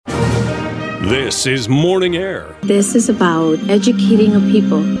This is Morning Air. This is about educating a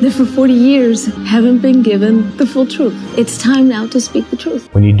people that for 40 years haven't been given the full truth. It's time now to speak the truth.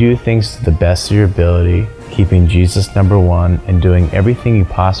 When you do things to the best of your ability, keeping Jesus number one and doing everything you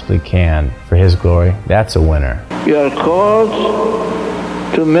possibly can for His glory, that's a winner. You are called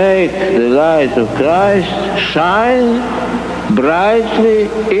to make the light of Christ shine brightly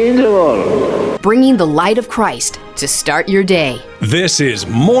in the world. Bringing the light of Christ to start your day. This is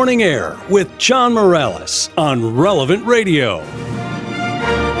Morning Air with John Morales on Relevant Radio.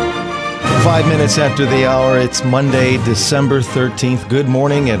 5 minutes after the hour, it's Monday, December 13th. Good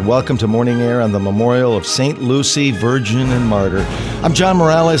morning and welcome to Morning Air on the memorial of St. Lucy, Virgin and Martyr. I'm John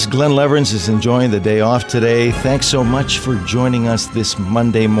Morales. Glenn Leverins is enjoying the day off today. Thanks so much for joining us this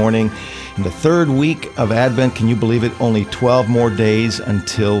Monday morning. In the third week of Advent, can you believe it? Only 12 more days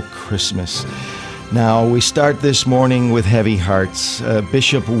until Christmas. Now, we start this morning with heavy hearts.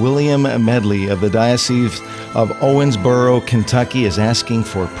 Bishop William Medley of the Diocese of Owensboro, Kentucky, is asking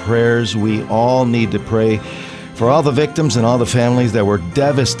for prayers. We all need to pray for all the victims and all the families that were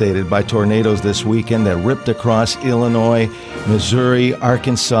devastated by tornadoes this weekend that ripped across Illinois, Missouri,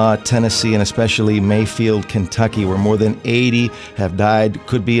 Arkansas, Tennessee, and especially Mayfield, Kentucky, where more than 80 have died.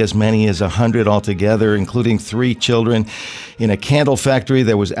 Could be as many as 100 altogether, including 3 children in a candle factory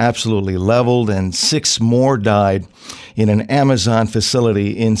that was absolutely leveled, and 6 more died in an Amazon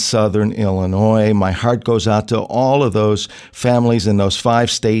facility in southern Illinois. My heart goes out to all of those families in those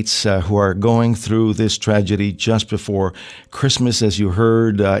 5 states who are going through this tragedy just before Christmas. As you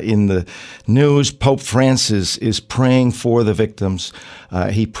heard in the news, Pope Francis is praying for the victims.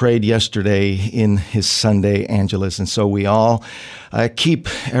 He prayed yesterday in his Sunday Angelus, and so we all keep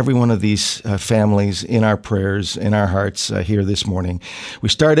every one of these families in our prayers, in our hearts here this morning. We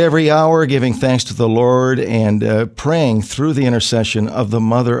start every hour giving thanks to the Lord and praying through the intercession of the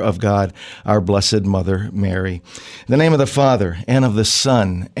Mother of God, our Blessed Mother Mary. In the name of the Father, and of the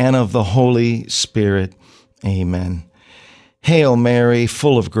Son, and of the Holy Spirit. Amen. Hail Mary,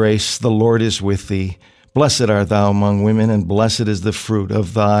 full of grace, the Lord is with thee. Blessed art thou among women, and blessed is the fruit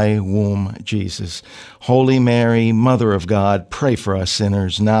of thy womb, Jesus. Holy Mary, Mother of God, pray for us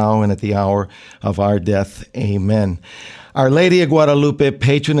sinners, now and at the hour of our death. Amen. Our Lady of Guadalupe,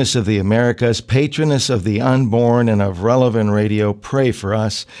 patroness of the Americas, patroness of the unborn and of Relevant Radio, pray for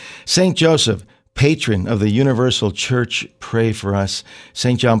us. Saint Joseph, patron of the Universal Church, pray for us.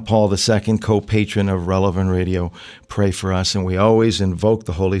 St. John Paul II, co-patron of Relevant Radio, pray for us. And we always invoke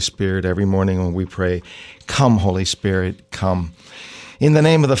the Holy Spirit every morning when we pray, "Come, Holy Spirit, come." In the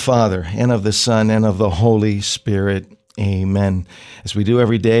name of the Father, and of the Son, and of the Holy Spirit, amen. As we do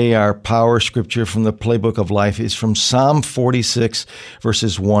every day, our power scripture from the Playbook of Life is from Psalm 46,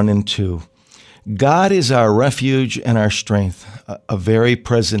 verses 1 and 2. God is our refuge and our strength, a very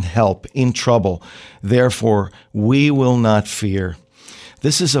present help in trouble. Therefore, we will not fear.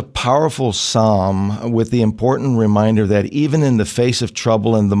 This is a powerful psalm with the important reminder that even in the face of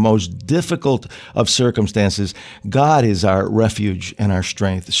trouble and the most difficult of circumstances, God is our refuge and our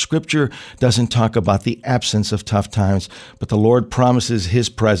strength. Scripture doesn't talk about the absence of tough times, but the Lord promises His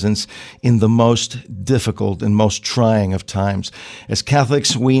presence in the most difficult and most trying of times. As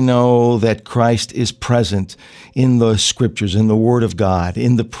Catholics, we know that Christ is present in the Scriptures, in the Word of God,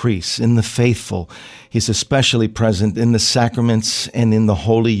 in the priests, in the faithful. He's especially present in the sacraments and in the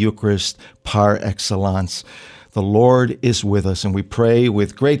Holy Eucharist par excellence. The Lord is with us, and we pray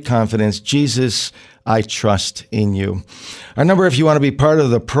with great confidence, Jesus, I trust in you. Our number, if you want to be part of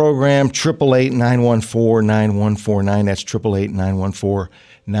the program, 888-914-9149. That's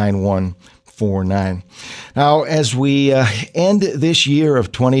 888-914-9149. Now, as we end this year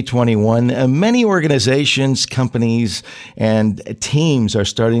of 2021, many organizations, companies, and teams are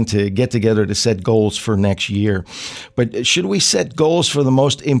starting to get together to set goals for next year. But should we set goals for the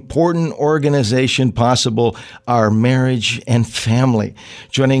most important organization possible, our marriage and family?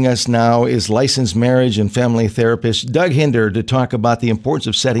 Joining us now is licensed marriage and family therapist Doug Hinderer to talk about the importance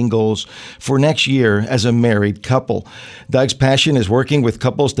of setting goals for next year as a married couple. Doug's passion is working with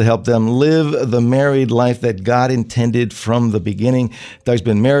couples to help them live the married life that God intended from the beginning. Doug's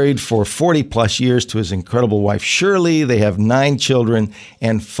been married for 40 plus years to his incredible wife, Shirley. They have 9 children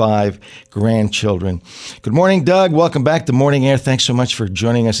and 5 grandchildren. Good morning, Doug. Welcome back to Morning Air. Thanks so much for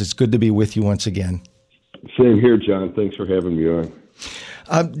joining us. It's good to be with you once again. Same here, John. Thanks for having me on.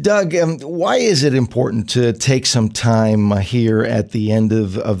 Doug, why is it important to take some time here at the end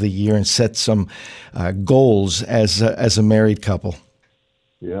of the year and set some goals as a married couple?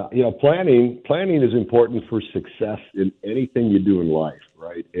 Yeah, planning is important for success in anything you do in life,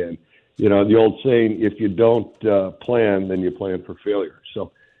 right? And, the old saying, if you don't plan, then you plan for failure.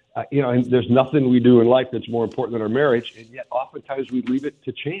 So and there's nothing we do in life that's more important than our marriage, and yet oftentimes we leave it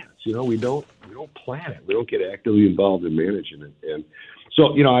to chance. We don't plan it. We don't get actively involved in managing it. And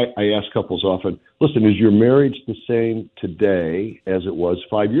so, I ask couples often, listen, is your marriage the same today as it was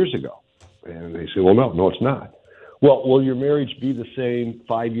 5 years ago? And they say, well, no, it's not. Well, will your marriage be the same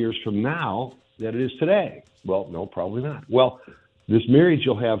 5 years from now that it is today? Well, no, probably not. Well, this marriage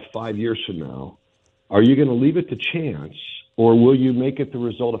you'll have 5 years from now, are you going to leave it to chance, or will you make it the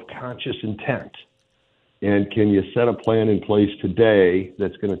result of conscious intent? And can you set a plan in place today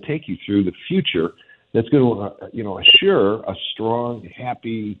that's going to take you through the future, that's going to assure a strong,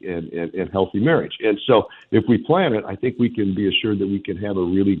 happy, and healthy marriage? And so if we plan it, I think we can be assured that we can have a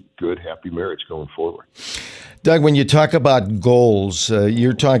really good, happy marriage going forward. Doug, when you talk about goals,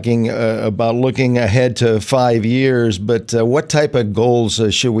 you're talking about looking ahead to 5 years, but what type of goals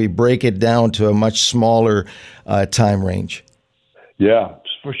should we break it down to a much smaller time range? Yeah,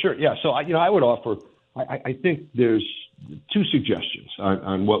 for sure. Yeah, so I would offer, I think there's two suggestions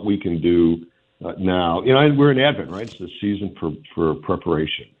on what we can do now. We're in Advent, right? It's the season for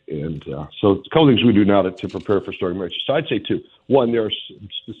preparation. And so a couple things we do now to prepare for starting marriage. So I'd say two. One, there are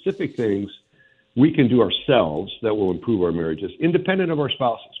specific things we can do ourselves that will improve our marriages, independent of our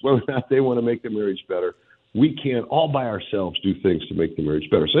spouses. Whether or not they want to make the marriage better, we can all by ourselves do things to make the marriage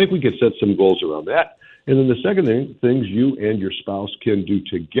better. So I think we can set some goals around that. And then the second thing, things you and your spouse can do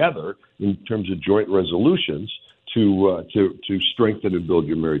together in terms of joint resolutions to strengthen and build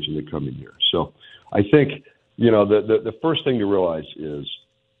your marriage in the coming years. So I think, the first thing to realize is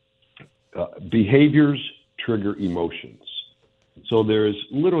behaviors trigger emotions. So there's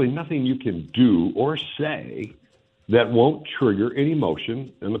literally nothing you can do or say that won't trigger an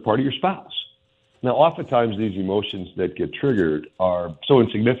emotion on the part of your spouse. Now, oftentimes these emotions that get triggered are so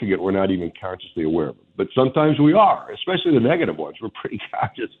insignificant we're not even consciously aware of them. But sometimes we are, especially the negative ones. We're pretty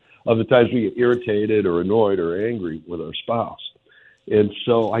conscious of the times we get irritated or annoyed or angry with our spouse. And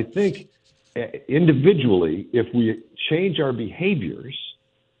so I think individually, if we change our behaviors,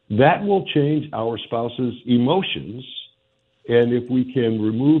 that will change our spouse's emotions. And if we can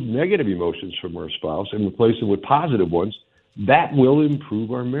remove negative emotions from our spouse and replace them with positive ones, that will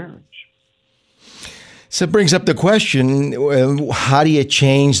improve our marriage. So it brings up the question, how do you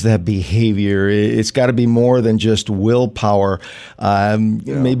change that behavior? It's got to be more than just willpower.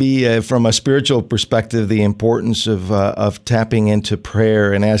 Maybe from a spiritual perspective, the importance of tapping into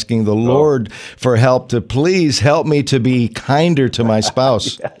prayer and asking the Lord for help to please help me to be kinder to my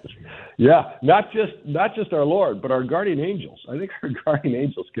spouse. Yes. Yeah, not just our Lord, but our guardian angels. I think our guardian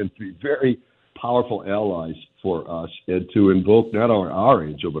angels can be very powerful allies for us, and to invoke not only our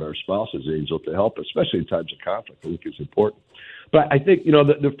angel, but our spouse's angel to help, especially in times of conflict. I think is important. But I think,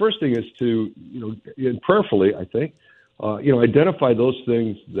 the first thing is to, and prayerfully, I think, identify those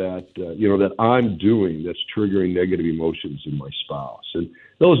things that, that I'm doing that's triggering negative emotions in my spouse. And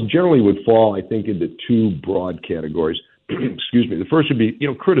those generally would fall, I think, into two broad categories. Excuse me. The first would be,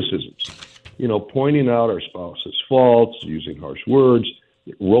 criticisms, pointing out our spouse's faults, using harsh words,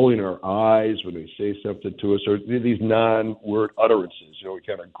 rolling our eyes when they say something to us, or these non-word utterances. We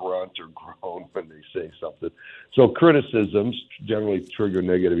kind of grunt or groan when they say something. So criticisms generally trigger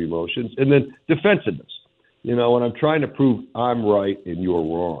negative emotions. And then defensiveness. When I'm trying to prove I'm right and you're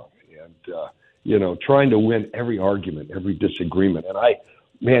wrong. And, trying to win every argument, every disagreement. And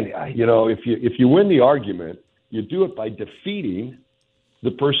if you win the argument, you do it by defeating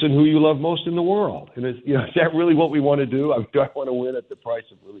the person who you love most in the world. And is that really what we want to do? Do I want to win at the price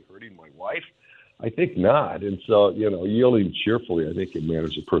of really hurting my wife? I think not. And so, yielding cheerfully, I think it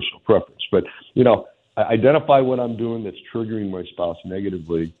matters of personal preference. But, identify what I'm doing that's triggering my spouse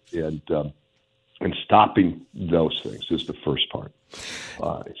negatively, and stopping those things is the first part.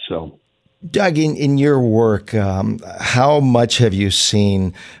 Doug, in your work, how much have you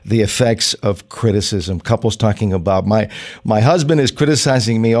seen the effects of criticism? Couples talking about my husband is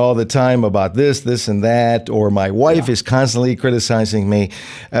criticizing me all the time about this, and that, or my wife is constantly criticizing me.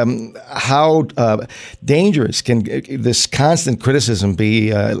 How dangerous can this constant criticism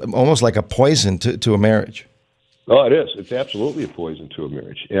be? Almost like a poison to a marriage. Oh, it is. It's absolutely a poison to a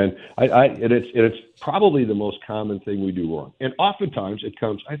marriage, and it's probably the most common thing we do wrong. And oftentimes it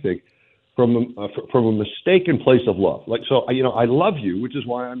comes, I think, from a mistaken place of love. I love you, which is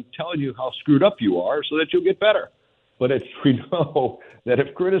why I'm telling you how screwed up you are so that you'll get better. But we know that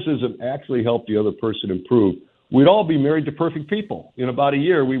if criticism actually helped the other person improve, we'd all be married to perfect people. In about a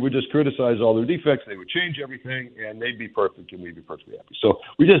year, we would just criticize all their defects. They would change everything, and they'd be perfect, and we'd be perfectly happy. So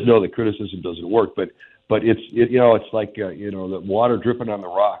we just know that criticism doesn't work. But it's like the water dripping on the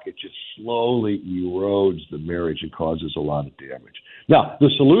rock. It just slowly erodes the marriage and causes a lot of damage. Now, the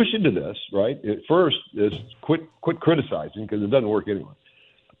solution to this, right, at first is quit criticizing, because it doesn't work anyway.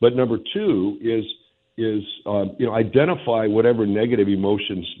 But number two is identify whatever negative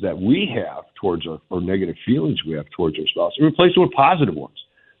emotions that we have towards or negative feelings we have towards our spouse, and replace them with positive ones.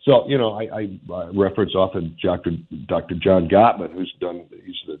 So, I reference often Dr. John Gottman,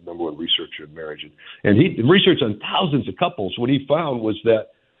 he's the number one researcher in marriage, and he researched on thousands of couples. What he found was that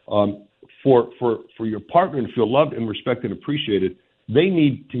for your partner to feel loved and respected and appreciated, they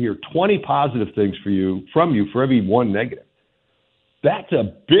need to hear 20 positive things from you for every one negative. That's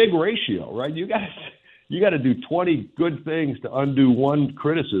a big ratio, right? You got to do 20 good things to undo one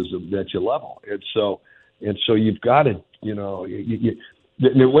criticism that you level. And so you've got to,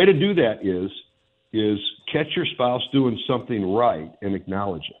 the way to do that is catch your spouse doing something right and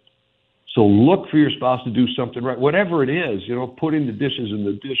acknowledge it. So look for your spouse to do something right, whatever it is, putting the dishes in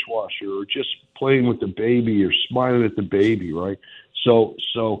the dishwasher, or just playing with the baby, or smiling at the baby, right? So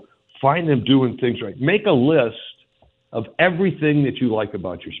find them doing things right. Make a list of everything that you like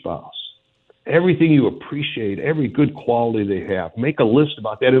about your spouse, everything you appreciate, every good quality they have. Make a list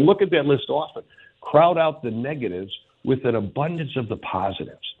about that, and look at that list often. Crowd out the negatives with an abundance of the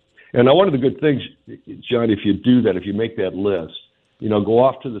positives. And now, one of the good things, John, if you do that, if you make that list, go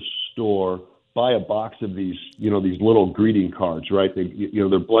off to the store, buy a box of these little greeting cards, right?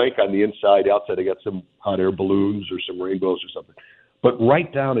 They're blank on the inside. Outside, they got some hot air balloons or some rainbows or something. But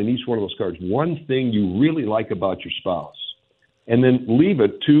write down in each one of those cards one thing you really like about your spouse, and then leave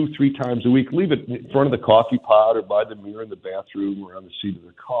it 2-3 times a week. Leave it in front of the coffee pot, or by the mirror in the bathroom, or on the seat of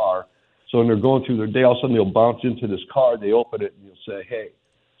the car. So when they're going through their day, all of a sudden they'll bounce into this card, they open it, and you'll say, hey,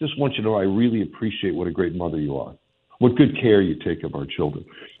 just want you to know I really appreciate what a great mother you are, what good care you take of our children.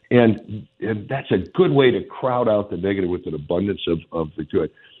 And that's a good way to crowd out the negative with an abundance of the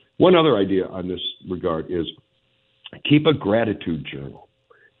good. One other idea on this regard is keep a gratitude journal.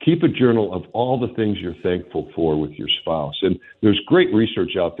 Keep a journal of all the things you're thankful for with your spouse. And there's great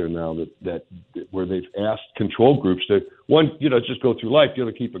research out there now that where they've asked control groups to, one, just go through life, the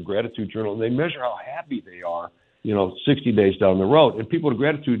other, keep a gratitude journal, and they measure how happy they are, 60 days down the road. And people in a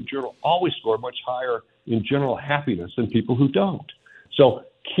gratitude journal always score much higher in general happiness than people who don't. So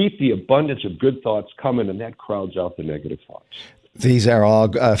keep the abundance of good thoughts coming, and that crowds out the negative thoughts. These are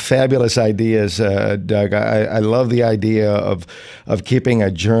all fabulous ideas, Doug. I love the idea of keeping a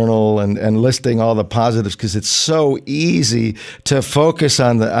journal and listing all the positives, because it's so easy to focus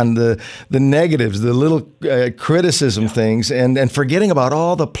on the negatives, the little criticism things, and forgetting about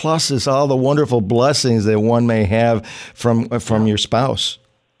all the pluses, all the wonderful blessings that one may have from your spouse.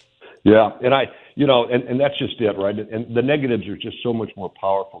 Yeah, and and that's just it, right? And the negatives are just so much more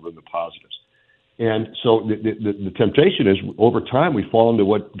powerful than the positives. And so the temptation is, over time, we fall into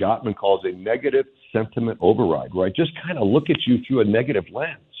what Gottman calls a negative sentiment override, right? Just kind of look at you through a negative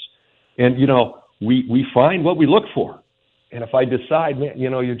lens. And, we find what we look for. And if I decide, man,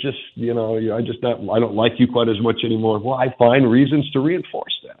 you're just, I don't like you quite as much anymore, well, I find reasons to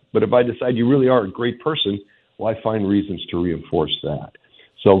reinforce that. But if I decide you really are a great person, well, I find reasons to reinforce that.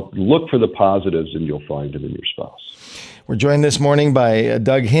 So look for the positives, and you'll find them in your spouse. We're joined this morning by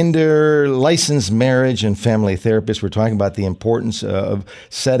Doug Hinderer, licensed marriage and family therapist. We're talking about the importance of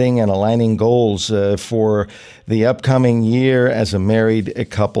setting and aligning goals for the upcoming year as a married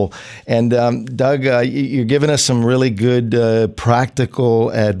couple. And Doug, you're giving us some really good practical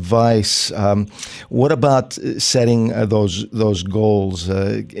advice. What about setting those goals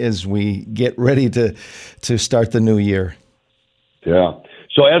as we get ready to start the new year? Yeah.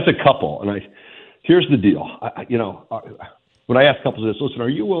 So as a couple, and here's the deal. When I ask couples this, listen, are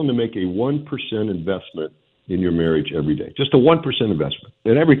you willing to make a 1% investment in your marriage every day? Just a 1% investment.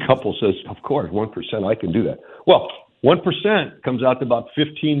 And every couple says, of course, 1%, I can do that. Well, 1% comes out to about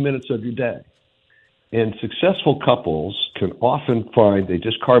 15 minutes of your day. And successful couples can often find they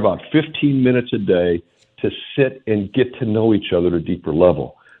just carve out 15 minutes a day to sit and get to know each other at a deeper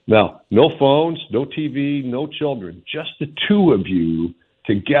level. Now, no phones, no TV, no children, just the two of you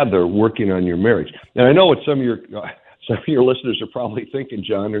together working on your marriage. And I know what some of your listeners are probably thinking,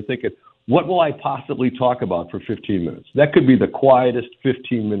 John. They're thinking, what will I possibly talk about for 15 minutes? That could be the quietest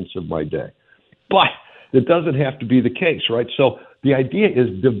 15 minutes of my day. But it doesn't have to be the case, right? So the idea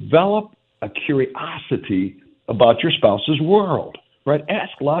is develop a curiosity about your spouse's world, right?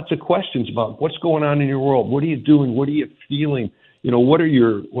 Ask lots of questions about what's going on in your world. What are you doing? What are you feeling? what are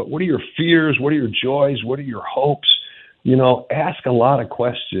your fears? What are your joys? What are your hopes? Ask a lot of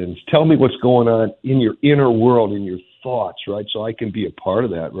questions. Tell me what's going on in your inner world, in your thoughts, right? So I can be a part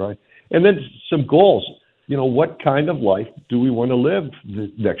of that, right? And then some goals. What kind of life do we want to live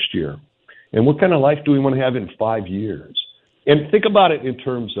next year? And what kind of life do we want to have in 5 years? And think about it in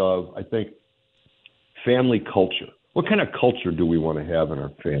terms of, I think, family culture. What kind of culture do we want to have in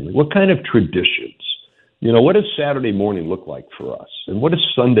our family? What kind of traditions? What does Saturday morning look like for us? And what does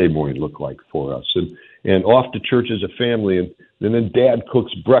Sunday morning look like for us? And off to church as a family, and then Dad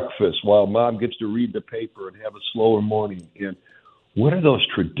cooks breakfast while Mom gets to read the paper and have a slower morning. And what are those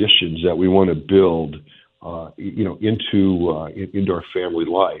traditions that we want to build, into our family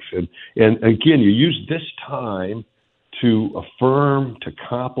life? And again, you use this time to affirm, to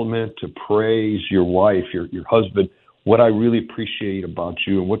compliment, to praise your wife, your husband, what I really appreciate about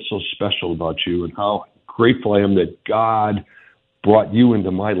you and what's so special about you, and how grateful I am that God brought you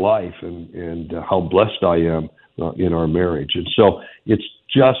into my life, and how blessed I am in our marriage. And so it's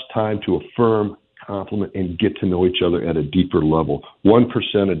just time to affirm, compliment, and get to know each other at a deeper level.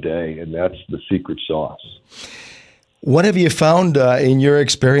 1% a day, and that's the secret sauce. What have you found in your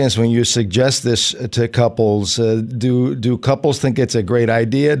experience when you suggest this to couples? Do couples think it's a great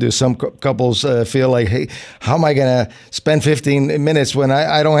idea? Do some couples feel like, hey, how am I going to spend 15 minutes when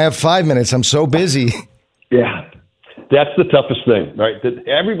I don't have 5 minutes? I'm so busy. Yeah, that's the toughest thing, right? That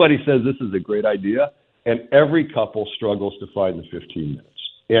everybody says this is a great idea, and every couple struggles to find the 15 minutes.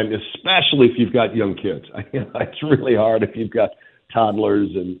 And especially if you've got young kids. It's really hard if you've got toddlers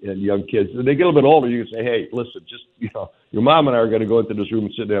and young kids. When they get a little bit older, you can say, hey, listen, just, your mom and I are going to go into this room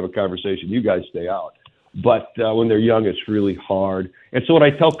and sit and have a conversation. You guys stay out. But when they're young, it's really hard. And so what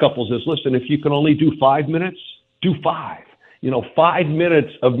I tell couples is, listen, if you can only do 5 minutes, do 5. 5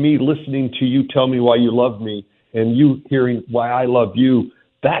 minutes of me listening to you tell me why you love me and you hearing why I love you,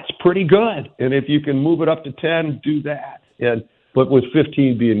 that's pretty good. And if you can move it up to 10, do that. But with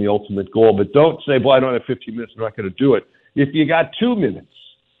 15 being the ultimate goal. But don't say, well, I don't have 15 minutes, I'm not going to do it. If you got 2 minutes,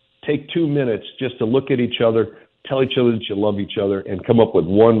 take 2 minutes just to look at each other, tell each other that you love each other, and come up with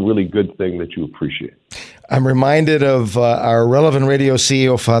one really good thing that you appreciate. I'm reminded of our Relevant Radio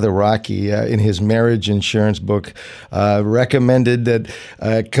CEO, Father Rocky, in his marriage insurance book, recommended that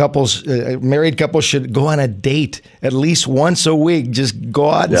married couples should go on a date at least once a week. Just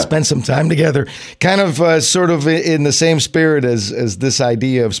go out and spend some time together. Kind of sort of in the same spirit as this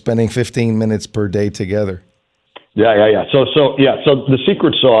idea of spending 15 minutes per day together. Yeah. So the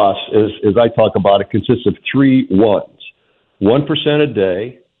secret sauce is, as I talk about it, consists of 3 ones. 1% a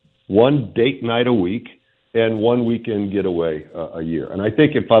day, 1 date night a week, and 1 weekend getaway a year. And I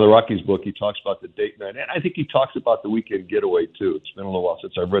think in Father Rocky's book, he talks about the date night, and I think he talks about the weekend getaway too. It's been a little while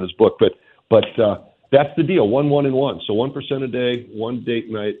since I've read his book, but that's the deal: 1, 1, and 1. So 1% a day, 1 date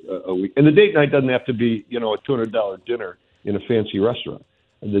night a week, and the date night doesn't have to be a $200 dinner in a fancy restaurant.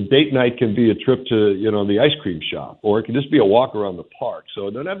 The date night can be a trip to, the ice cream shop, or it can just be a walk around the park. So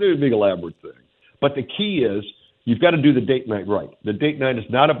it doesn't have to be a big elaborate thing. But the key is you've got to do the date night right. The date night is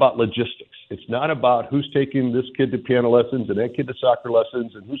not about logistics. It's not about who's taking this kid to piano lessons and that kid to soccer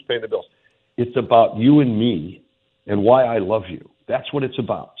lessons and who's paying the bills. It's about you and me and why I love you. That's what it's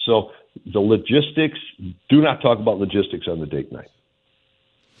about. So the logistics, do not talk about logistics on the date night.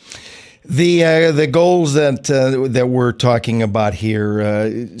 The goals that we're talking about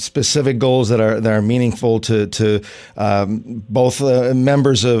here, specific goals that are meaningful to both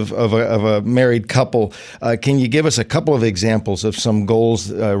members of a married couple. Can you give us a couple of examples of some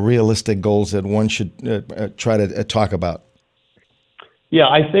goals, realistic goals that one should try to talk about? Yeah,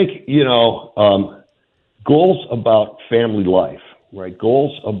 I think goals about family life, right?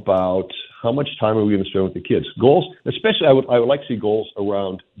 Goals about how much time are we going to spend with the kids? Goals, especially I would like to see goals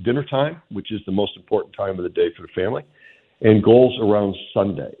around dinner time, which is the most important time of the day for the family, and goals around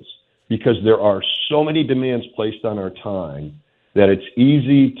Sundays, because there are so many demands placed on our time that it's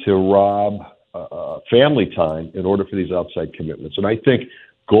easy to rob family time in order for these outside commitments. And I think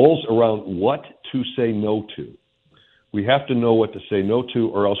goals around what to say no to. We have to know what to say no to,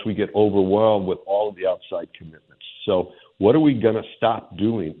 or else we get overwhelmed with all of the outside commitments. So what are we going to stop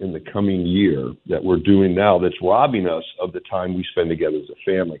doing in the coming year that we're doing now that's robbing us of the time we spend together as a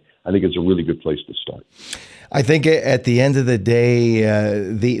family? I think it's a really good place to start. I think at the end of the day,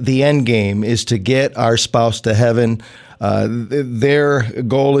 the end game is to get our spouse to heaven. Their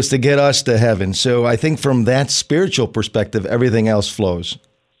goal is to get us to heaven. So I think from that spiritual perspective, everything else flows.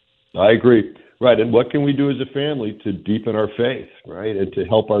 I agree. Right. And what can we do as a family to deepen our faith, right? And to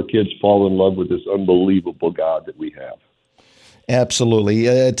help our kids fall in love with this unbelievable God that we have.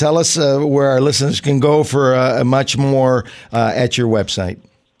 Absolutely. Tell us where our listeners can go for much more at your website.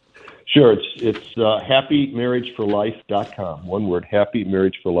 Sure. It's happymarriageforlife.com. One word,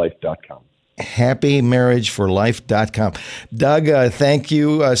 happymarriageforlife.com. happymarriageforlife.com. Doug, thank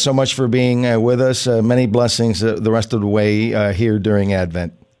you so much for being with us. Many blessings the rest of the way here during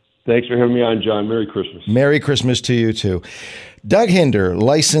Advent. Thanks for having me on, John. Merry Christmas. Merry Christmas to you, too. Doug Hinderer,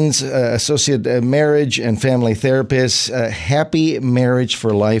 licensed associate marriage and family therapist.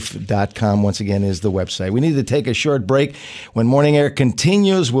 Happymarriageforlife.com, once again, is the website. We need to take a short break. When Morning Air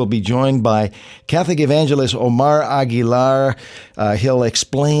continues, we'll be joined by Catholic evangelist Omar Aguilar. He'll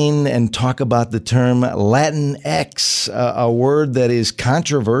explain and talk about the term Latinx, a word that is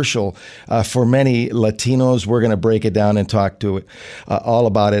controversial for many Latinos. We're going to break it down and talk to it all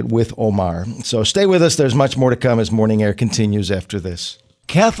about it with Omar. So stay with us. There's much more to come as Morning Air continues after this.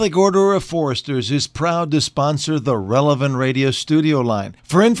 Catholic Order of Foresters is proud to sponsor the Relevant Radio studio line.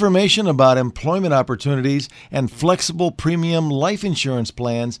 For information about employment opportunities and flexible premium life insurance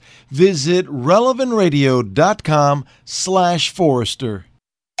plans, visit relevantradio.com/Forester.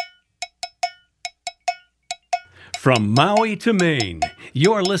 From Maui to Maine,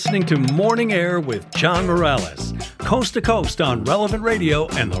 you're listening to Morning Air with John Morales, coast to coast on Relevant Radio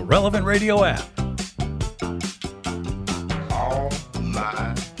and the Relevant Radio app.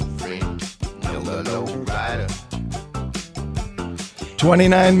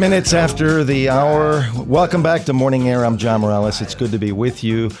 29 minutes after the hour. Welcome back to Morning Air. I'm John Morales. It's good to be with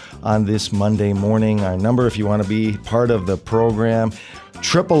you on this Monday morning. Our number, if you want to be part of the program,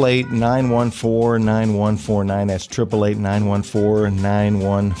 888-914-9149. That's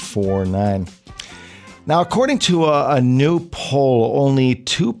 888-914-9149. Now, according to a new poll, only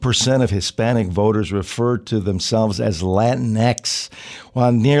 2% of Hispanic voters refer to themselves as Latinx,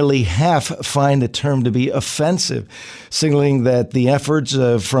 while nearly half find the term to be offensive, signaling that the efforts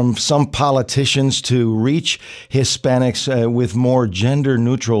from some politicians to reach Hispanics with more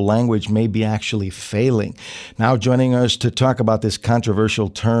gender-neutral language may be actually failing. Now joining us to talk about this controversial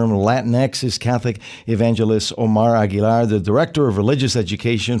term, Latinx, is Catholic evangelist Omar Aguilar, the Director of Religious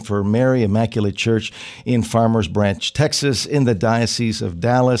Education for Mary Immaculate Church in Farmers Branch, Texas, in the Diocese of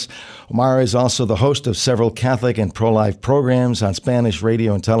Dallas. Omar is also the host of several Catholic and pro-life programs on Spanish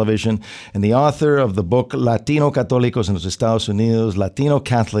radio and television, and the author of the book Latino Católicos en los Estados Unidos, Latino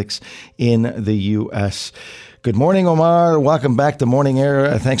Catholics in the U.S. Good morning, Omar. Welcome back to Morning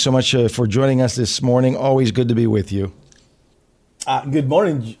Air. Thanks so much for joining us this morning. Always good to be with you. Good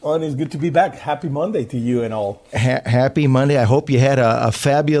morning, John. It's good to be back. Happy Monday to you and all. Happy Monday. I hope you had a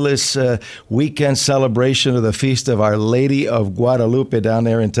fabulous weekend celebration of the Feast of Our Lady of Guadalupe down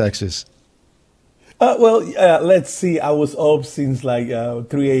there in Texas. Let's see. I was up since like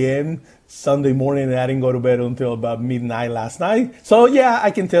 3 a.m. Sunday morning, and I didn't go to bed until about midnight last night. So, yeah,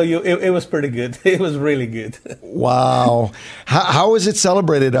 I can tell you it was pretty good. It was really good. Wow. How was it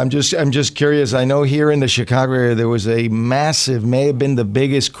celebrated? I'm just curious. I know here in the Chicago area, there was a massive, may have been the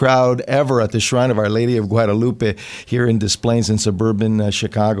biggest crowd ever at the Shrine of Our Lady of Guadalupe here in Des Plaines in suburban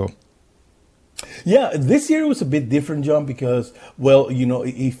Chicago. Yeah, this year was a bit different, John, because,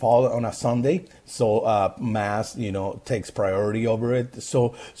 it fall on a Sunday, so Mass, takes priority over it.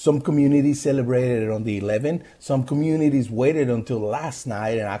 So some communities celebrated it on the 11th. Some communities waited until last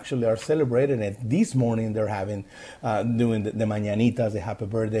night and actually are celebrating it. This morning, they're doing the Mañanitas, the Happy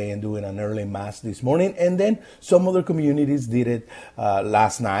Birthday, and doing an early Mass this morning. And then some other communities did it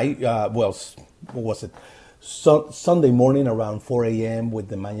last night. What was it? Sunday morning around 4 a.m. with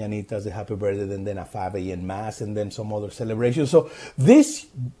the Mañanitas, the Happy Birthday, and then a 5 a.m. Mass, and then some other celebrations. So this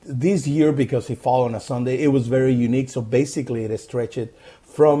year, because it fell on a Sunday, it was very unique. So basically, it stretched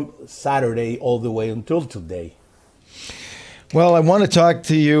from Saturday all the way until today. Well, I want to talk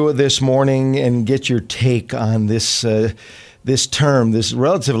to you this morning and get your take on this term, this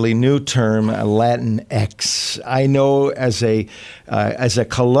relatively new term, Latinx. I know as a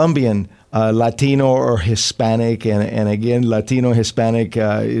Colombian, Latino or Hispanic, and again, Latino, Hispanic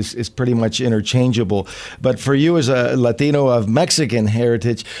is pretty much interchangeable. But for you as a Latino of Mexican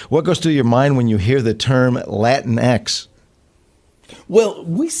heritage, what goes through your mind when you hear the term Latinx? Well,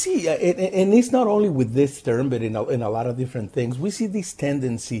 we see, and it's not only with this term, but in a lot of different things, we see this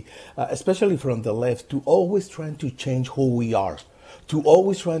tendency, especially from the left, to always trying to change who we are, to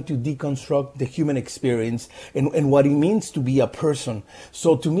always trying to deconstruct the human experience and what it means to be a person.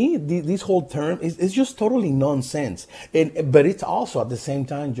 So to me, this whole term is just totally nonsense. But it's also, at the same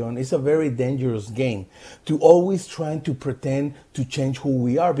time, John, it's a very dangerous game to always trying to pretend to change who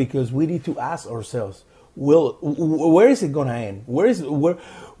we are, because we need to ask ourselves, where is it going to end? Where is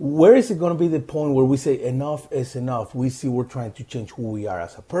it going to be the point where we say enough is enough? We see we're trying to change who we are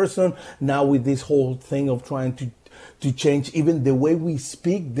as a person. Now with this whole thing of trying to change even the way we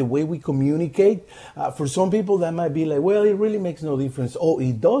speak, the way we communicate. For some people that might be like, well, it really makes no difference. Oh,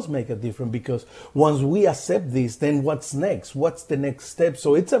 it does make a difference, because once we accept this, then what's next? What's the next step?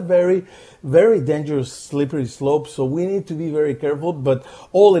 So it's a very, very dangerous, slippery slope. So we need to be very careful. But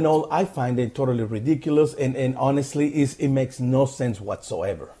all in all, I find it totally ridiculous. And honestly, it makes no sense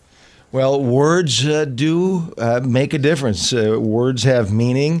whatsoever. Well, words do make a difference. Words have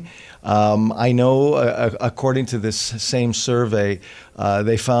meaning. I know, according to this same survey,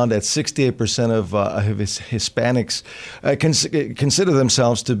 they found that 68% of Hispanics consider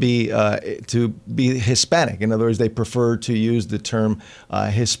themselves to be Hispanic. In other words, they prefer to use the term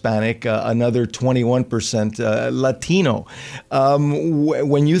Hispanic. Another 21% Latino.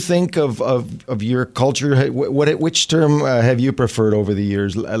 When you think of your culture, which term have you preferred over the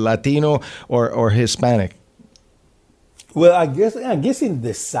years, Latino or Hispanic? Well, I guess in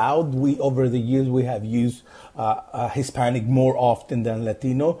the South, over the years we have used Hispanic more often than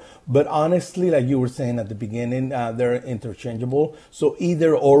Latino. But honestly, like you were saying at the beginning, they're interchangeable. So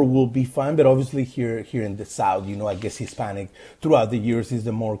either or will be fine. But obviously here in the South, I guess Hispanic throughout the years is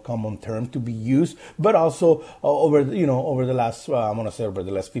the more common term to be used. But also over the last, I want to say over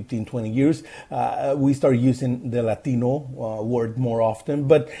the last 15, 20 years, we start using the Latino word more often.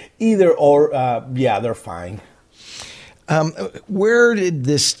 But either or, they're fine. Where did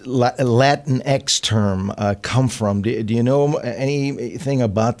this Latinx term come from? Do you know anything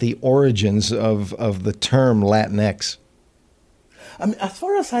about the origins of the term Latinx? I mean, as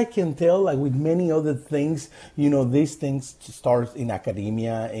far as I can tell, like with many other things, these things start in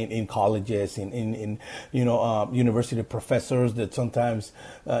academia, in colleges, in university professors that sometimes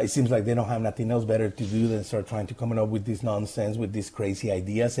it seems like they don't have nothing else better to do than start trying to come up with this nonsense, with these crazy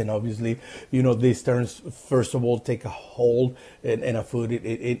ideas. And obviously, these terms, first of all, take a hold and a foot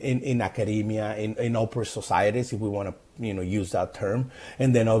in academia, in upper societies, if we want to use that term.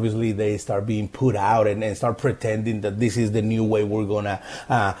 And then obviously they start being put out and start pretending that this is the new way we're gonna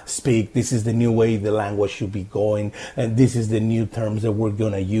speak, this is the new way the language should be going, and this is the new terms that we're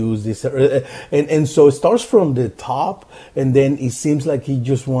gonna use. This and so it starts from the top, and then it seems like he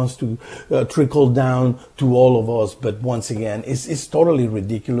just wants to trickle down to all of us. But once again, it's totally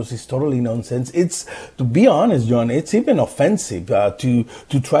ridiculous. It's totally nonsense. It's, to be honest, John, it's even offensive to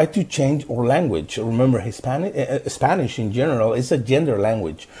try to change our language. Remember, Spanish in general, it's a gender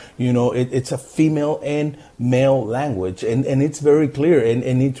language. It's a female and male language, and it's very clear.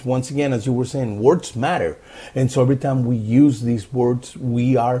 And it's, once again, as you were saying, words matter. And so every time we use these words,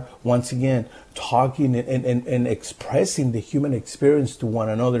 we are once again talking and expressing the human experience to one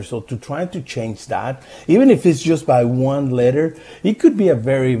another. So to try to change that, even if it's just by one letter, it could be a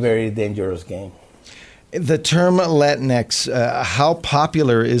very, very dangerous game. The term Latinx, how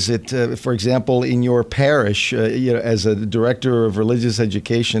popular is it, for example, in your parish, as a director of religious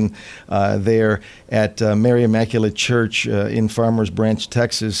education there at Mary Immaculate Church in Farmers Branch,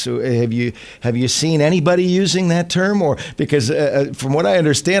 Texas? So have you seen anybody using that term? Or because from what I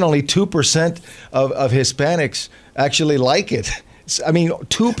understand, only 2% of Hispanics actually like it. I mean,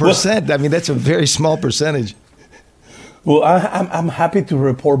 2%. I mean, that's a very small percentage. Well, I'm happy to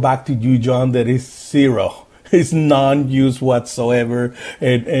report back to you, John, that it's zero. It's non-use whatsoever.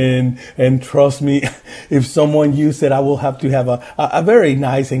 And trust me, if someone used it, I will have to have a very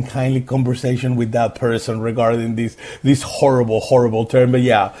nice and kindly conversation with that person regarding this horrible term. But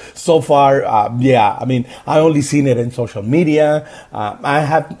yeah, so far, I mean, I only seen it in social media. I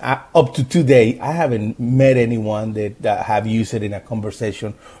have, up to today, I haven't met anyone that have used it in a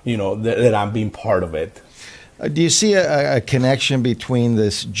conversation, that I'm being part of it. Do you see a connection between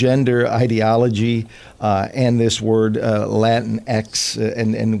this gender ideology and this word Latinx?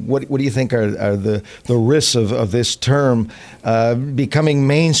 And what do you think are the risks of this term becoming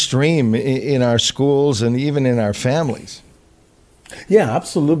mainstream in our schools and even in our families? Yeah,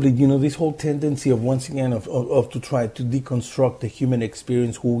 absolutely. This whole tendency of, once again, of to try to deconstruct the human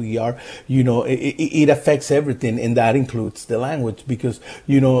experience, who we are, it affects everything, and that includes the language. Because,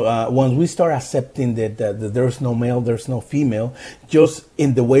 once we start accepting that there's no male, there's no female, just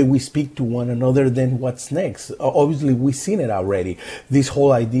in the way we speak to one another, then what's next? Obviously, we've seen it already. This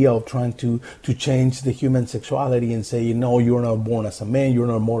whole idea of trying to change the human sexuality and say, you're not born as a man, you're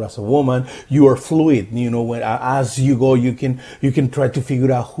not born as a woman, you are fluid. As you go, you can try to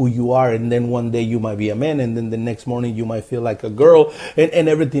figure out who you are, and then one day you might be a man, and then the next morning you might feel like a girl, and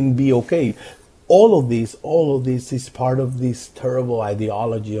everything be okay. all of this is part of this terrible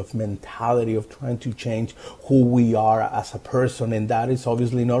ideology of mentality of trying to change who we are as a person, and that is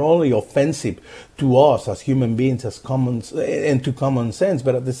obviously not only offensive to us as human beings, as and to common sense,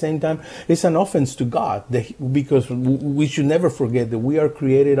 but at the same time, it's an offense to God, because we should never forget that we are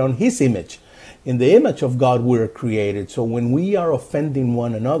created on His image. In the image of God, we're created. So when we are offending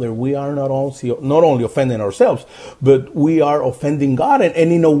one another, we are not only offending ourselves, but we are offending God.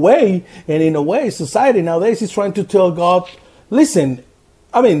 And in a way, society nowadays is trying to tell God, listen,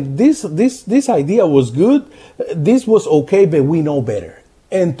 I mean, this idea was good. This was okay, but we know better.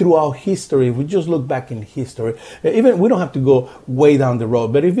 And throughout history, if we just look back in history, even we don't have to go way down the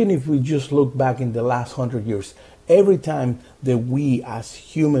road, but even if we just look back in the last 100 years, every time that we as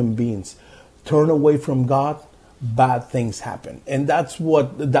human beings turn away from God, bad things happen. And that's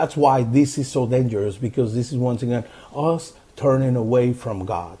why this is so dangerous, because this is once again us turning away from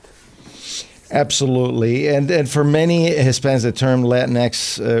God. Absolutely. And for many Hispanics, the term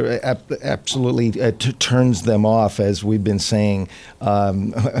Latinx absolutely turns them off, as we've been saying.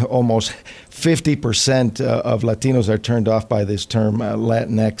 Almost 50% of Latinos are turned off by this term,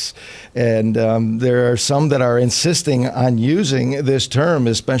 Latinx. And there are some that are insisting on using this term,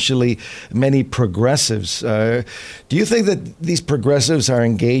 especially many progressives. Do you think that these progressives are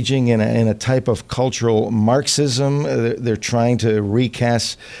engaging in a type of cultural Marxism? They're trying to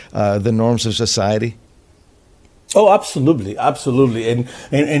recast the norms of society? Oh, absolutely,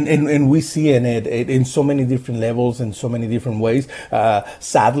 and we see it in so many different levels, in so many different ways.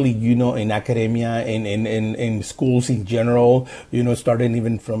 Sadly, in academia, in schools in general, starting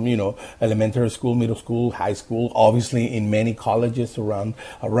even from elementary school, middle school, high school. Obviously, in many colleges around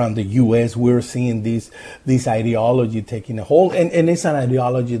the U.S., we're seeing this ideology taking a hold, and it's an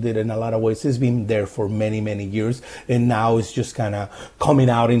ideology that, in a lot of ways, has been there for many years, and now it's just kind of coming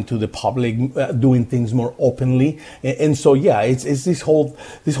out into the public, doing things more openly. And so, yeah, it's this whole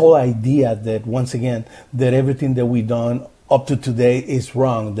idea that, once again, that everything that we've done up to today is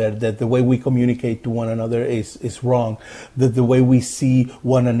wrong, that the way we communicate to one another is wrong, that the way we see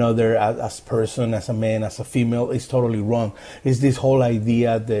one another as person, as a man, as a female, is totally wrong. It's this whole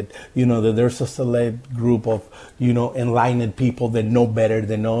idea that, that there's a select group of, enlightened people that know better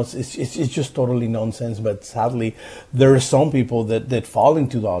than us. It's just totally nonsense. But sadly, there are some people that fall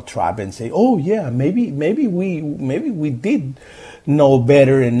into that trap and say, oh yeah, maybe we did know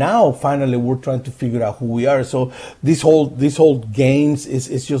better, and now finally we're trying to figure out who we are. So this whole games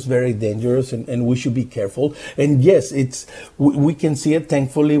is just very dangerous, and we should be careful. And yes, we can see it,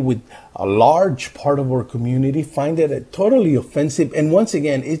 thankfully, with a large part of our community find it totally offensive. And once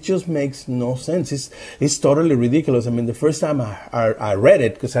again, it just makes no sense. It's totally ridiculous. I mean, the first time I read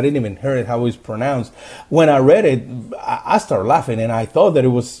it, because I didn't even hear it how it's pronounced, when I read it, I started laughing, and I thought that it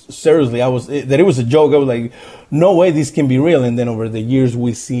was seriously, that it was a joke. I was like, no way this can be real. And then over the years,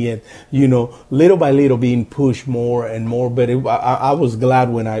 we see it, little by little being pushed more and more. But I was glad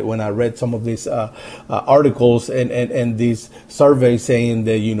when I read some of these articles and these surveys saying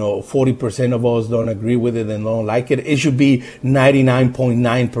that, 40% of us don't agree with it and don't like it. It should be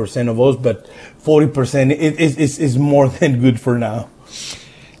 99.9% of us, but 40% is more than good for now.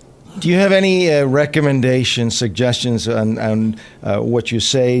 Do you have any recommendations, suggestions on what you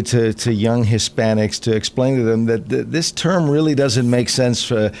say to young Hispanics to explain to them that this term really doesn't make sense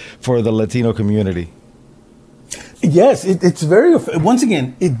for the Latino community? Yes, it's very, once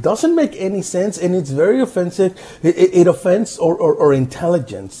again, it doesn't make any sense, and it's very offensive. It offends our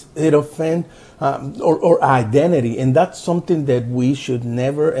intelligence. It offends or identity. And that's something that we should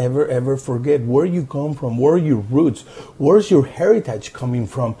never, ever, ever forget. Where you come from, where are your roots, where's your heritage coming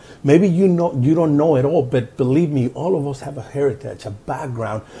from? Maybe you don't know it all, but believe me, all of us have a heritage, a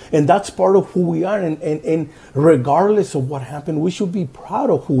background, and that's part of who we are. And regardless of what happened, we should be proud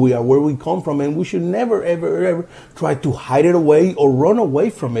of who we are, where we come from, and we should never, ever, ever try to hide it away or run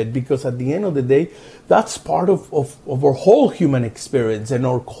away from it, because at the end of the day, that's part of our whole human experience and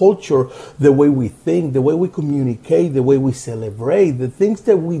our culture, the way we think, the way we communicate, the way we celebrate, the things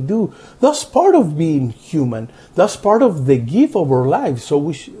that we do. That's part of being human. That's part of the gift of our lives. So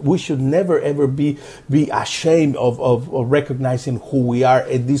we should never, ever be ashamed of recognizing who we are.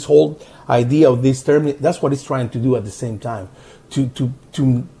 And this whole idea of this term, that's what it's trying to do at the same time, to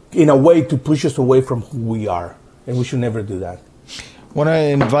in a way, to push us away from who we are. And we should never do that. I want to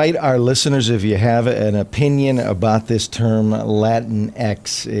invite our listeners, if you have an opinion about this term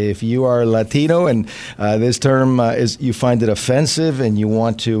Latinx, if you are Latino and this term you find it offensive and you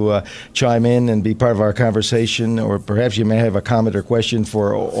want to chime in and be part of our conversation, or perhaps you may have a comment or question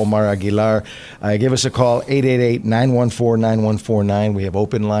for Omar Aguilar, give us a call, 888-914-9149. We have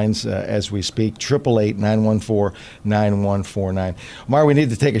open lines as we speak, 888-914-9149. Omar, we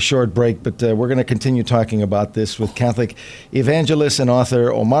need to take a short break, but we're going to continue talking about this with Catholic evangelist and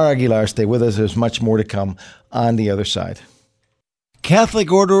author Omar Aguilar. Stay with us. There's much more to come on the other side.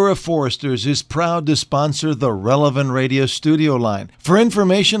 Catholic Order of Foresters is proud to sponsor the Relevant Radio studio line. For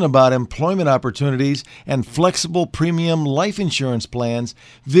information about employment opportunities and flexible premium life insurance plans,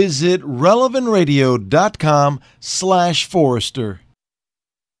 visit relevantradio.com/Forester.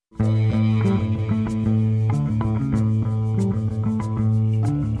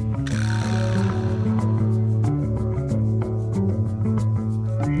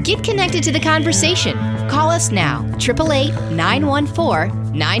 Get connected to the conversation. Call us now,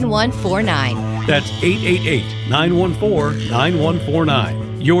 888-914-9149. That's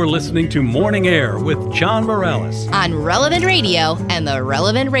 888-914-9149. You're listening to Morning Air with John Morales On Relevant Radio and the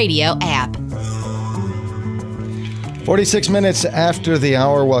Relevant Radio app. 46 minutes after the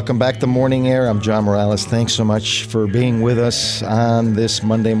hour. Welcome back to Morning Air. I'm John Morales. Thanks so much for being with us on this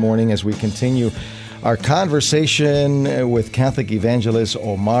Monday morning as we continue our conversation with Catholic evangelist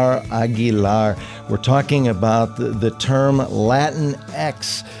Omar Aguilar. We're talking about the term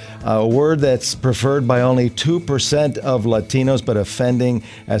Latinx, a word that's preferred by only 2% of Latinos, but offending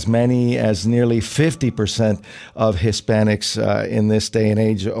as many as nearly 50% of Hispanics in this day and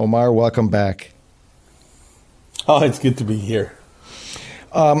age. Omar, welcome back. Oh, it's good to be here.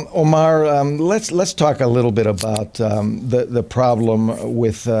 Omar, let's talk a little bit about the problem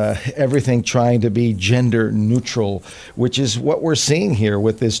with everything trying to be gender neutral, which is what we're seeing here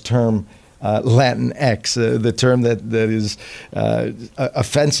with this term Latinx, the term that is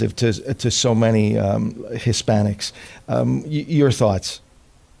offensive to so many Hispanics. Your thoughts?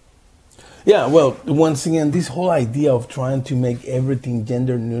 Yeah, well, once again, this whole idea of trying to make everything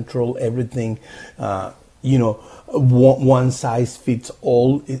gender neutral, everything, one size fits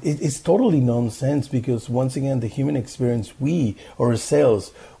all, it's totally nonsense, because once again, the human experience, we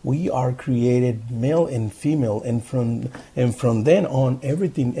ourselves, we are created male and female, and from then on,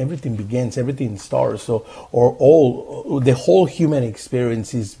 everything begins, everything starts. So, the whole human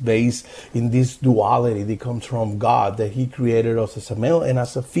experience is based in this duality that comes from God, that He created us as a male and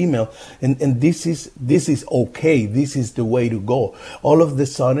as a female, and this is okay. This is the way to go. All of the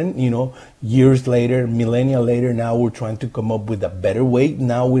sudden, years later, millennia later, now we're trying to come up with a better way.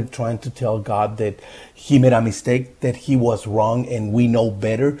 Now we're trying to tell God that He made a mistake, that He was wrong, and we know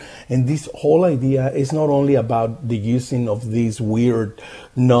better. And this whole idea is not only about the using of this weird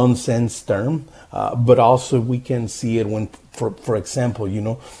nonsense term, but also we can see it when, for example,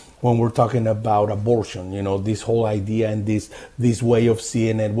 when we're talking about abortion, this whole idea and this way of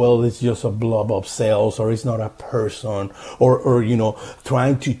seeing it, well, it's just a blob of cells, or it's not a person, or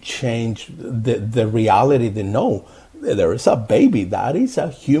trying to change the reality that no, there is a baby, that is a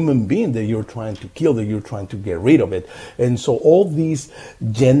human being that you're trying to kill, that you're trying to get rid of it. And so all these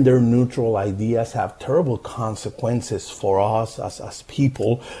gender neutral ideas have terrible consequences for us as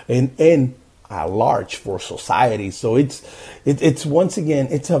people and at large for society. So it's once again,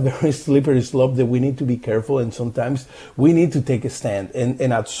 it's a very slippery slope that we need to be careful, and sometimes we need to take a stand, and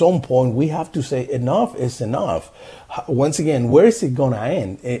at some point we have to say enough is enough. Once again, where is it going to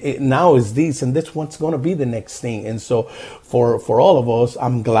end? Now is this, and that's what's going to be the next thing. And so for all of us,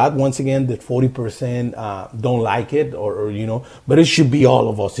 I'm glad once again that 40% don't like it, or but it should be all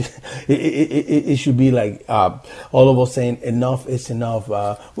of us. It should be like all of us saying enough is enough.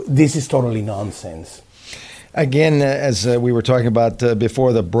 This is totally nonsense. Again, as we were talking about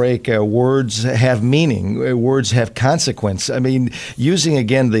before the break, words have meaning. Words have consequence. I mean, using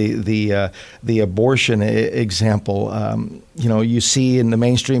again the abortion example, you see in the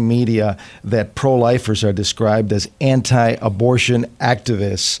mainstream media that pro-lifers are described as anti-abortion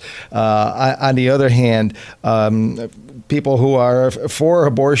activists. On the other hand, people who are for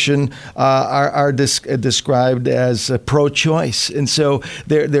abortion are described as pro-choice, and so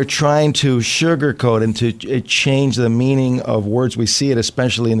they're trying to sugarcoat and to change the meaning of words. We see it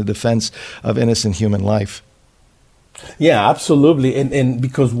especially in the defense of innocent human life. Yeah, absolutely. And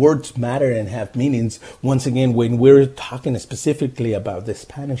because words matter and have meanings, once again, when we're talking specifically about the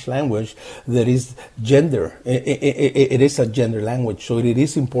Spanish language, that is gender. It is a gender language. So it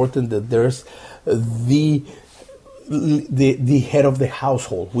is important that there's the head of the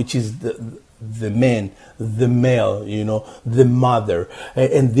household, which is the man, the male, the mother.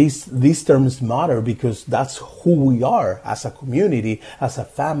 And these terms matter because that's who we are as a community, as a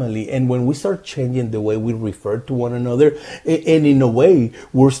family. And when we start changing the way we refer to one another, and in a way,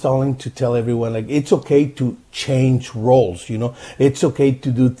 we're starting to tell everyone, like, it's okay to change roles, it's okay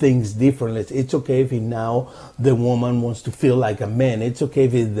to do things differently. It's okay if now the woman wants to feel like a man. It's okay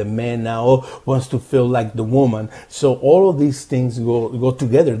if the man now wants to feel like the woman. So all of these things go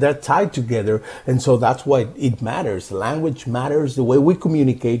together. They're tied together. And so that's why it matters. Language matters. The way we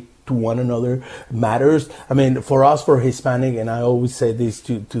communicate to one another matters. I mean, for us, for Hispanic, and I always say this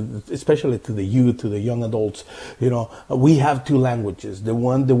to especially to the youth, to the young adults, we have two languages. The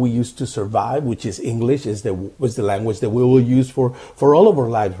one that we use to survive, which is English, was the language that we will use for all of our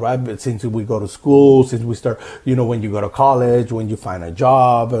lives, right? But since we go to school, since we start, when you go to college, when you find a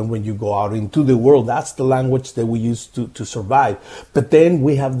job, and when you go out into the world, that's the language that we use to survive. But then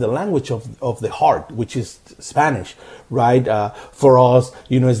we have the language of the heart, which is Spanish, right? For us,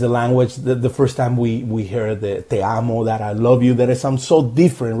 it's the language that the first time we hear the te amo, that I love you, that it sounds so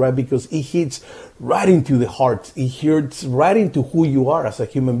different, right? Because it hits right into the heart. It hits right into who you are as a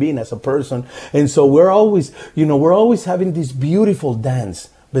human being, as a person. And so we're always having this beautiful dance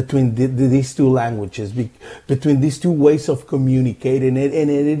between these two languages, between these two ways of communicating it.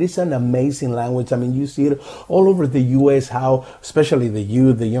 And it is an amazing language. I mean, you see it all over the U.S., how especially the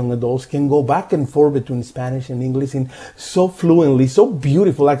youth, the young adults can go back and forth between Spanish and English in so fluently, so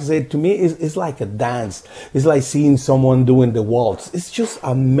beautiful. Like I said, to me, it's like a dance. It's like seeing someone doing the waltz. It's just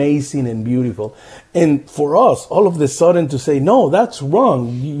amazing and beautiful. And for us, all of a sudden to say, no, that's wrong.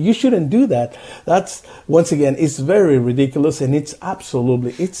 You shouldn't do that. That's, once again, it's very ridiculous, and it's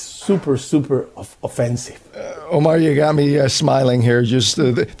super, super offensive. Omar, you got me smiling here, just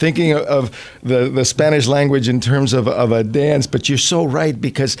thinking of the Spanish language in terms of a dance. But you're so right,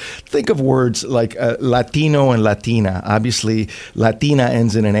 because think of words like Latino and Latina. Obviously, Latina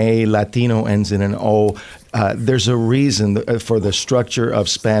ends in an A, Latino ends in an O. There's a reason for the structure of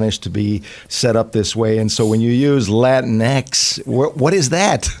Spanish to be set up this way. And so when you use Latinx, what is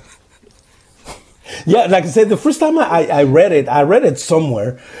that? Yeah, like I said, the first time I read it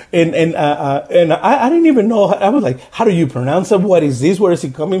somewhere, and I didn't even know. I was like, how do you pronounce it? What is this? Where is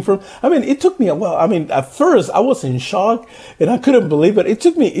it coming from? I mean, it took me a while. I mean, at first I was in shock and I couldn't believe it. It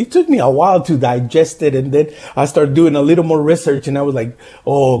took me a while to digest it, and then I started doing a little more research, and I was like,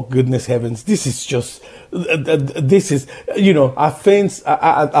 oh goodness heavens, this is just. At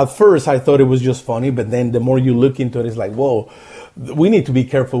first I thought it was just funny, but then the more you look into it, it's like, whoa, we need to be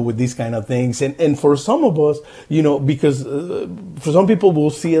careful with these kind of things. And for some of us, because for some people will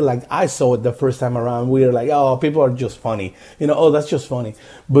see it like I saw it the first time around. We're like, oh, people are just funny. Oh, that's just funny.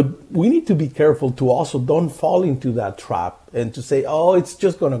 But we need to be careful to also don't fall into that trap and to say, oh, it's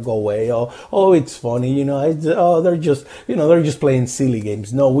just going to go away. Oh, it's funny. They're just playing silly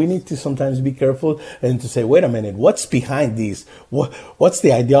games. No, we need to sometimes be careful and to say, wait a minute, what's behind this? What's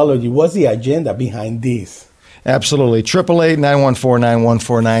the ideology? What's the agenda behind this? Absolutely.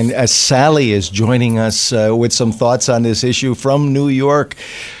 888-914-9149. Sally is joining us with some thoughts on this issue from New York.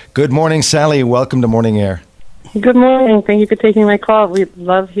 Good morning, Sally. Welcome to Morning Air. Good morning. Thank you for taking my call. We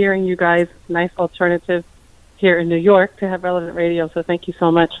love hearing you guys. Nice alternative here in New York to have relevant radio, so thank you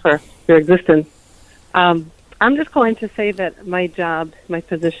so much for your existence. I'm just going to say that my job, my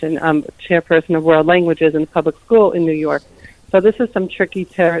position, I'm chairperson of world languages in public school in New York. So this is some tricky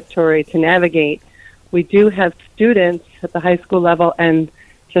territory to navigate. We do have students at the high school level and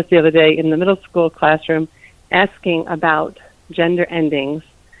just the other day in the middle school classroom asking about gender endings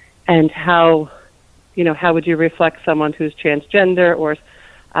and how would you reflect someone who's transgender or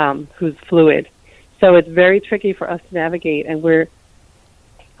who's fluid. So it's very tricky for us to navigate, and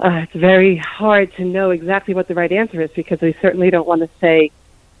it's very hard to know exactly what the right answer is, because we certainly don't want to say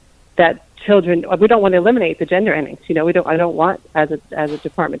that we don't want to eliminate the gender endings. I don't want, as a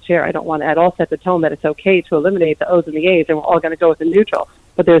department chair, I don't want to at all set the tone that it's okay to eliminate the O's and the A's and we're all going to go with the neutral.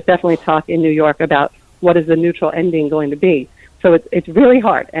 But there's definitely talk in New York about what is the neutral ending going to be. So it's really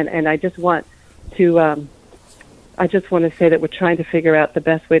hard, and I just want to say that we're trying to figure out the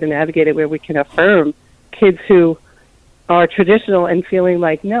best way to navigate it, where we can affirm kids who are traditional and feeling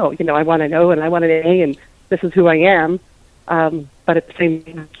like, no, I want an O and I want an A and this is who I am. But at the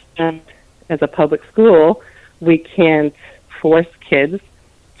same time, as a public school, we can't force kids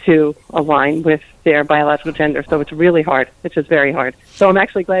to align with their biological gender. So it's really hard. It's just very hard. So I'm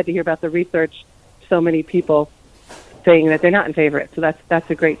actually glad to hear about the research. So many people saying that they're not in favor of it. So that's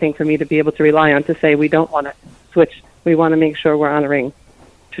a great thing for me to be able to rely on, to say we don't want to switch. We want to make sure we're honoring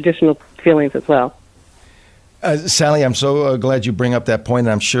traditional feelings as well. Sally, I'm so glad you bring up that point.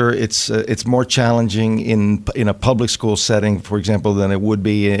 I'm sure it's more challenging in a public school setting, for example, than it would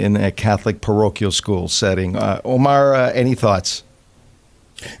be in a Catholic parochial school setting. Omar, any thoughts?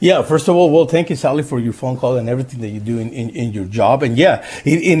 Yeah, first of all, well, thank you, Sally, for your phone call and everything that you do in your job. And yeah,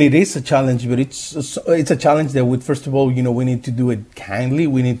 it is a challenge, but it's a challenge that first of all, we need to do it kindly,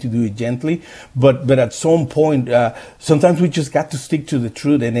 we need to do it gently, but at some point, sometimes we just got to stick to the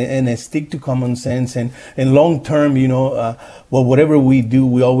truth and stick to common sense and long term, whatever we do,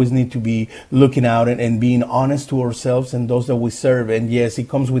 we always need to be looking out and being honest to ourselves and those that we serve. And yes, it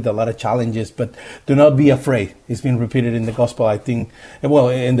comes with a lot of challenges, but do not be afraid. It's been repeated in the gospel, I think,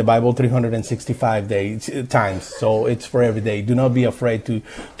 well, in the Bible 365 times, so it's for every day. Do not be afraid to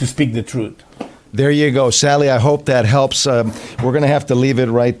speak the truth. There you go, Sally. I hope that helps. We're going to have to leave it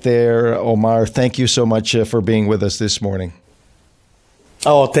right there. Omar, thank you so much for being with us this morning.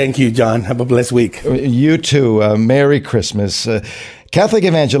 Oh, thank you, John. Have a blessed week. You too. Merry Christmas. Catholic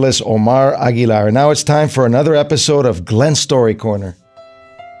evangelist Omar Aguilar. Now it's time for another episode of Glenn's Story Corner.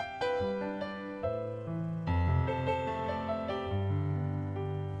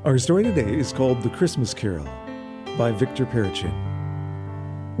 Our story today is called The Christmas Carol by Victor Perichin.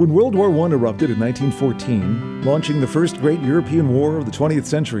 When World War I erupted in 1914, launching the first great European war of the 20th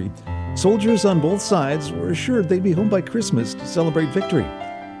century, soldiers on both sides were assured they'd be home by Christmas to celebrate victory.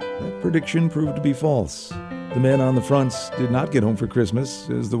 That prediction proved to be false. The men on the fronts did not get home for Christmas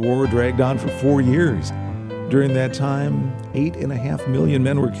as the war dragged on for 4 years. During that time, 8.5 million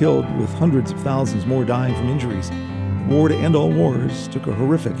men were killed, with hundreds of thousands more dying from injuries. War to end all wars took a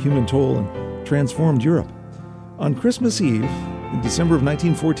horrific human toll and transformed Europe. On Christmas Eve, in December of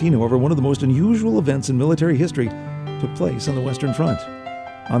 1914, however, one of the most unusual events in military history took place on the Western Front.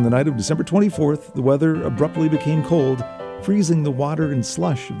 On the night of December 24th, the weather abruptly became cold, freezing the water and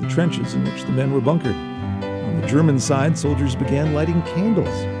slush of the trenches in which the men were bunkered. On the German side, soldiers began lighting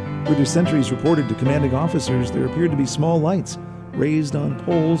candles. British sentries reported to commanding officers there appeared to be small lights raised on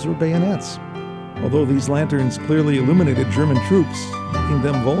poles or bayonets. Although these lanterns clearly illuminated German troops, making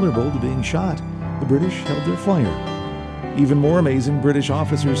them vulnerable to being shot, the British held their fire. Even more amazing, British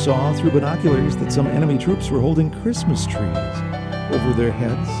officers saw through binoculars that some enemy troops were holding Christmas trees over their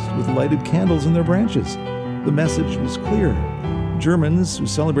heads with lighted candles in their branches. The message was clear. Germans who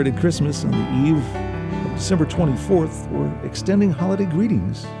celebrated Christmas on the eve of December 24th were extending holiday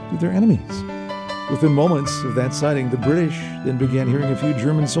greetings to their enemies. Within moments of that sighting, the British then began hearing a few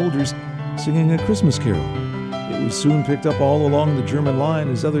German soldiers singing a Christmas carol. It was soon picked up all along the German line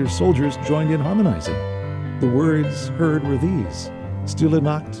as other soldiers joined in harmonizing. The words heard were these: Stille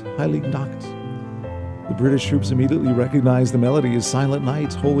Nacht, Heilige Nacht. The British troops immediately recognized the melody as Silent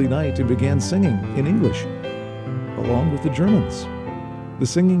Night, Holy Night, and began singing in English, along with the Germans. The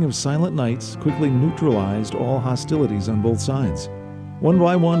singing of Silent Nights quickly neutralized all hostilities on both sides. One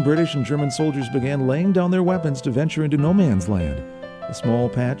by one, British and German soldiers began laying down their weapons to venture into no man's land, a small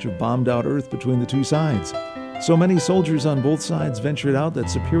patch of bombed-out earth between the two sides. So many soldiers on both sides ventured out that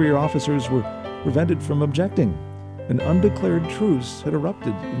superior officers were prevented from objecting. An undeclared truce had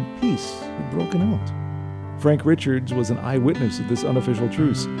erupted and peace had broken out. Frank Richards was an eyewitness of this unofficial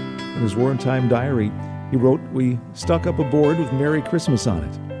truce. In his wartime diary, he wrote, "We stuck up a board with Merry Christmas on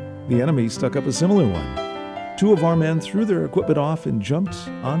it. The enemy stuck up a similar one. 2 of our men threw their equipment off and jumped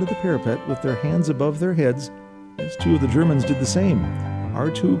onto the parapet with their hands above their heads, as 2 of the Germans did the same, our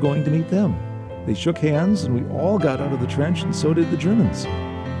 2 going to meet them. They shook hands, and we all got out of the trench, and so did the Germans."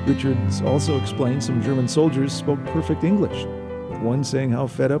 Richards also explained some German soldiers spoke perfect English, with one saying how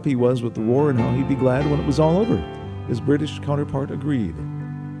fed up he was with the war and how he'd be glad when it was all over. His British counterpart agreed.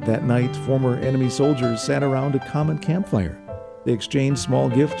 That night, former enemy soldiers sat around a common campfire. They exchanged small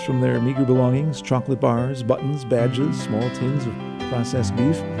gifts from their meager belongings: chocolate bars, buttons, badges, small tins of processed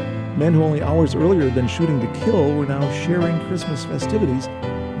beef. Men who only hours earlier had been shooting to kill were now sharing Christmas festivities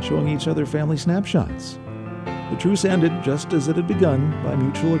and showing each other family snapshots. The truce ended just as it had begun by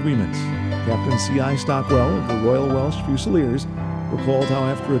mutual agreement. Captain C.I. Stockwell of the Royal Welsh Fusiliers recalled how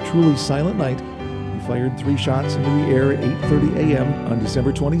after a truly silent night, he fired 3 shots into the air at 8:30 a.m. on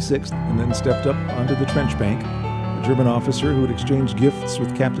December 26th and then stepped up onto the trench bank. A German officer who had exchanged gifts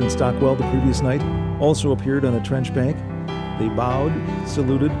with Captain Stockwell the previous night also appeared on a trench bank. They bowed,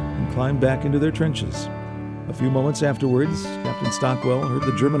 saluted, and climbed back into their trenches. A few moments afterwards, Captain Stockwell heard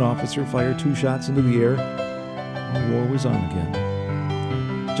the German officer fire 2 shots into the air, and the war was on again.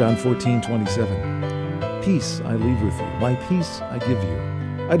 John 14:27. Peace I leave with you, my peace I give you.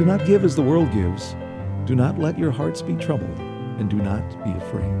 I do not give as the world gives. Do not let your hearts be troubled, and do not be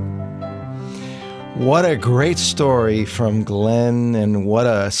afraid. What a great story from Glenn, and what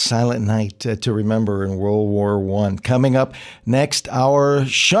a silent night to remember in World War I. Coming up next hour,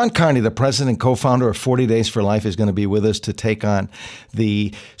 Sean Carney, the president and co-founder of 40 Days for Life, is going to be with us to take on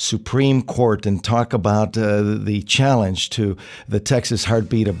the Supreme Court and talk about the challenge to the Texas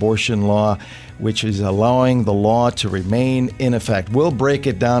heartbeat abortion law, which is allowing the law to remain in effect. We'll break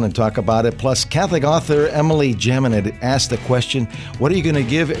it down and talk about it. Plus, Catholic author Emily Jemin had asked the question, what are you going to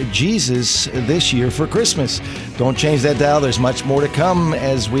give Jesus this year for Christmas? Don't change that dial. There's much more to come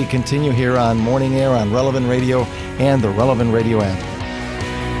as we continue here on Morning Air on Relevant Radio and the Relevant Radio app.